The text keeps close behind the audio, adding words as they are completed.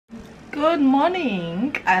Good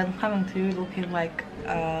morning. I'm coming to you looking like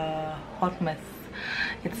a hot mess.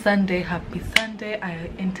 It's Sunday. Happy Sunday. I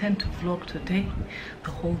intend to vlog today,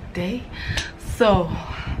 the whole day. So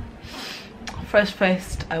first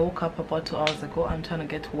I woke up about 2 hours ago. I'm trying to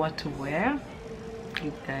get what to wear.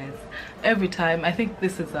 You guys, every time, I think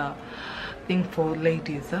this is a thing for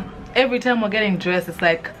ladies, every time we're getting dressed, it's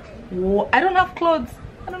like, whoa, I don't have clothes.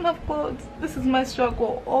 This is my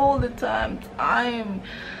struggle all the time.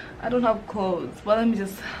 I don't have clothes, but let me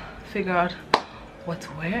just figure out what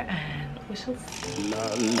to wear and we shall see.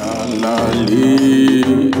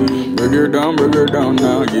 Break it down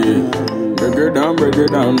now, yeah. Break it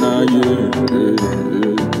down now, yeah.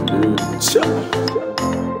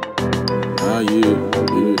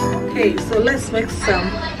 Okay, so let's make some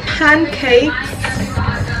pancakes.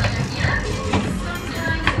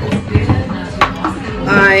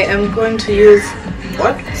 I am going to use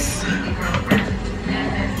oats.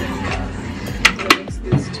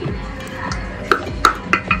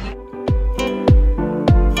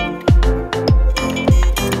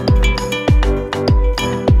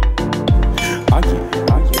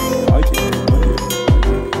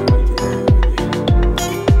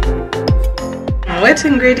 Wet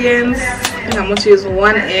ingredients. I think I'm going to use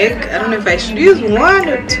 1 egg. I don't know if I should use 1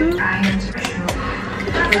 or 2.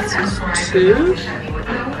 Let's use 2.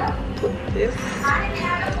 Put this.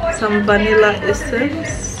 Some vanilla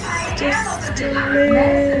essence. Just a little.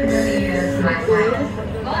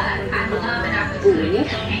 Ooh.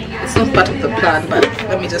 It's not part of the plan, but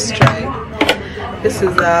let me just try. This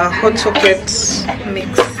is a hot chocolate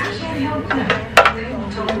mix.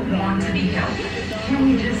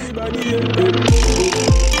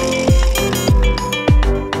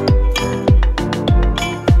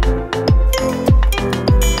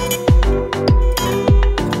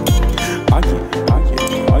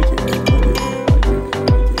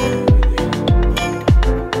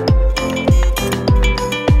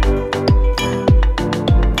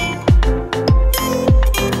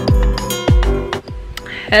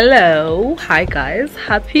 Hello, hi guys,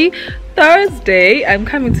 happy Thursday. I'm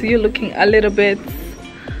coming to you looking a little bit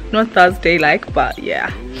not Thursday like, but yeah,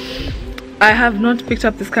 I have not picked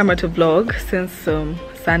up this camera to vlog since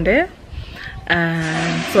Sunday,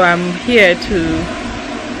 and so I'm here to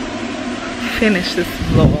finish this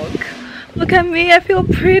vlog. Look at me, I feel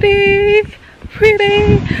pretty.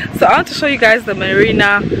 So I want to show you guys the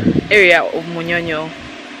Marina area of Munyonyo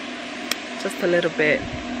just a little bit.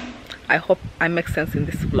 I hope I make sense in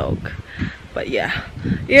this vlog. But yeah,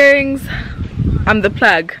 earrings, I'm the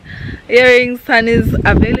plug. Earrings, sun is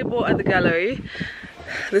available at the gallery.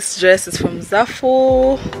 This dress is from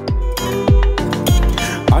Zafo.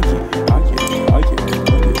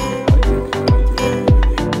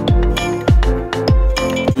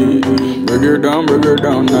 Break it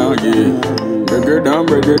down now, yeah. Break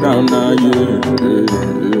it down now, yeah.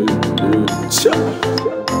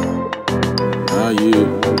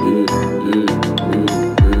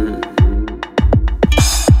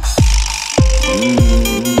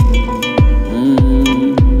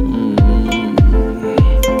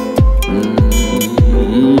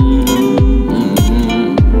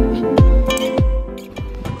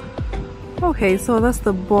 Okay, so that's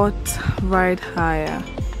the boat ride hire.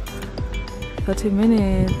 30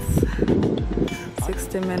 minutes,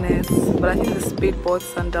 60 minutes, but I think the speedboat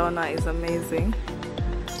Sundowner is amazing.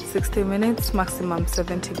 60 minutes, maximum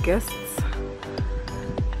 70 guests.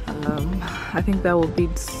 I think that would be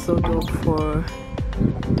so dope for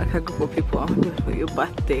like a group of people, for your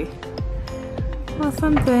birthday or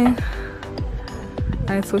something.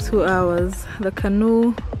 And it's for 2 hours. The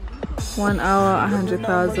canoe, 1 hour,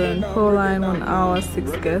 100,000. Pole line, 1 hour,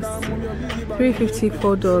 6 guests,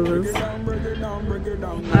 $354.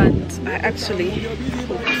 And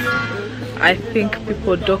I think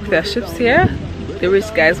people dock their ships here. The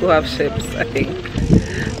rich guys will have ships. I think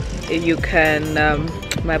you can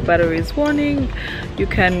my battery is warning. You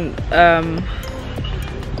can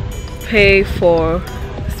pay for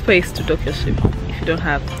space to dock your ship if you don't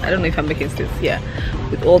have. I don't know if I'm making sense. Yeah,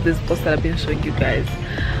 with all these boats that I've been showing you guys,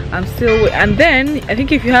 I'm still. And then I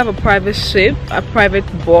think if you have a private ship, a private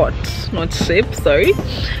boat, not ship, sorry,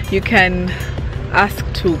 you can ask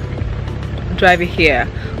to drive it here,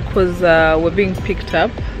 because we're being picked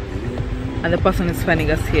up and the person is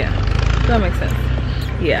finding us here. Does that make sense?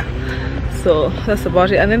 Yeah, so that's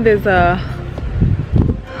about it. And then there's a,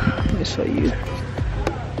 let me show you,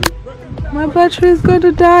 my battery is going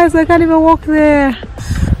to die, so I can't even walk there.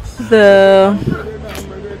 The,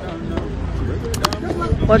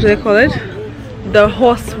 what do they call it, the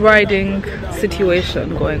horse riding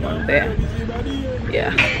situation going on there.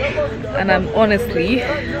 Yeah, and I'm honestly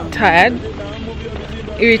tired,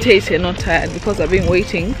 irritated, not tired, because I've been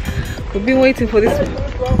waiting. We've been waiting for these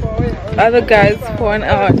other guys for an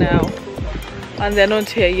hour now, and they're not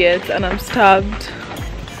here yet, and I'm starved.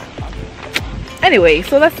 Anyway,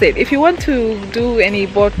 so that's it. If you want to do any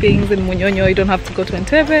boat things in Munyonyo, you don't have to go to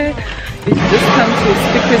Entebbe. You just come to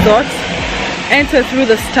Speke Resort, enter through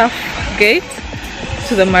the staff gate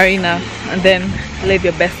to the Marina, and then live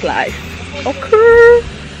your best life. Okay,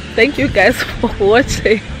 thank you guys for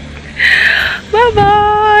watching. Bye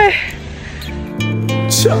bye.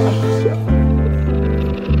 Ciao.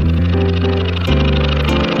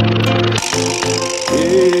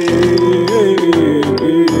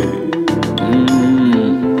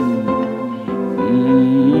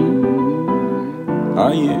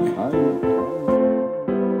 Oh yeah.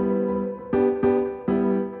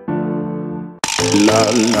 La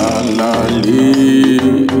la la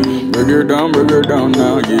lee. Break it down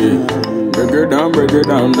now, yeah. Break it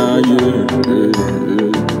down now, yeah.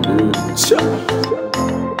 Cha.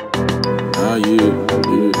 Ah yeah.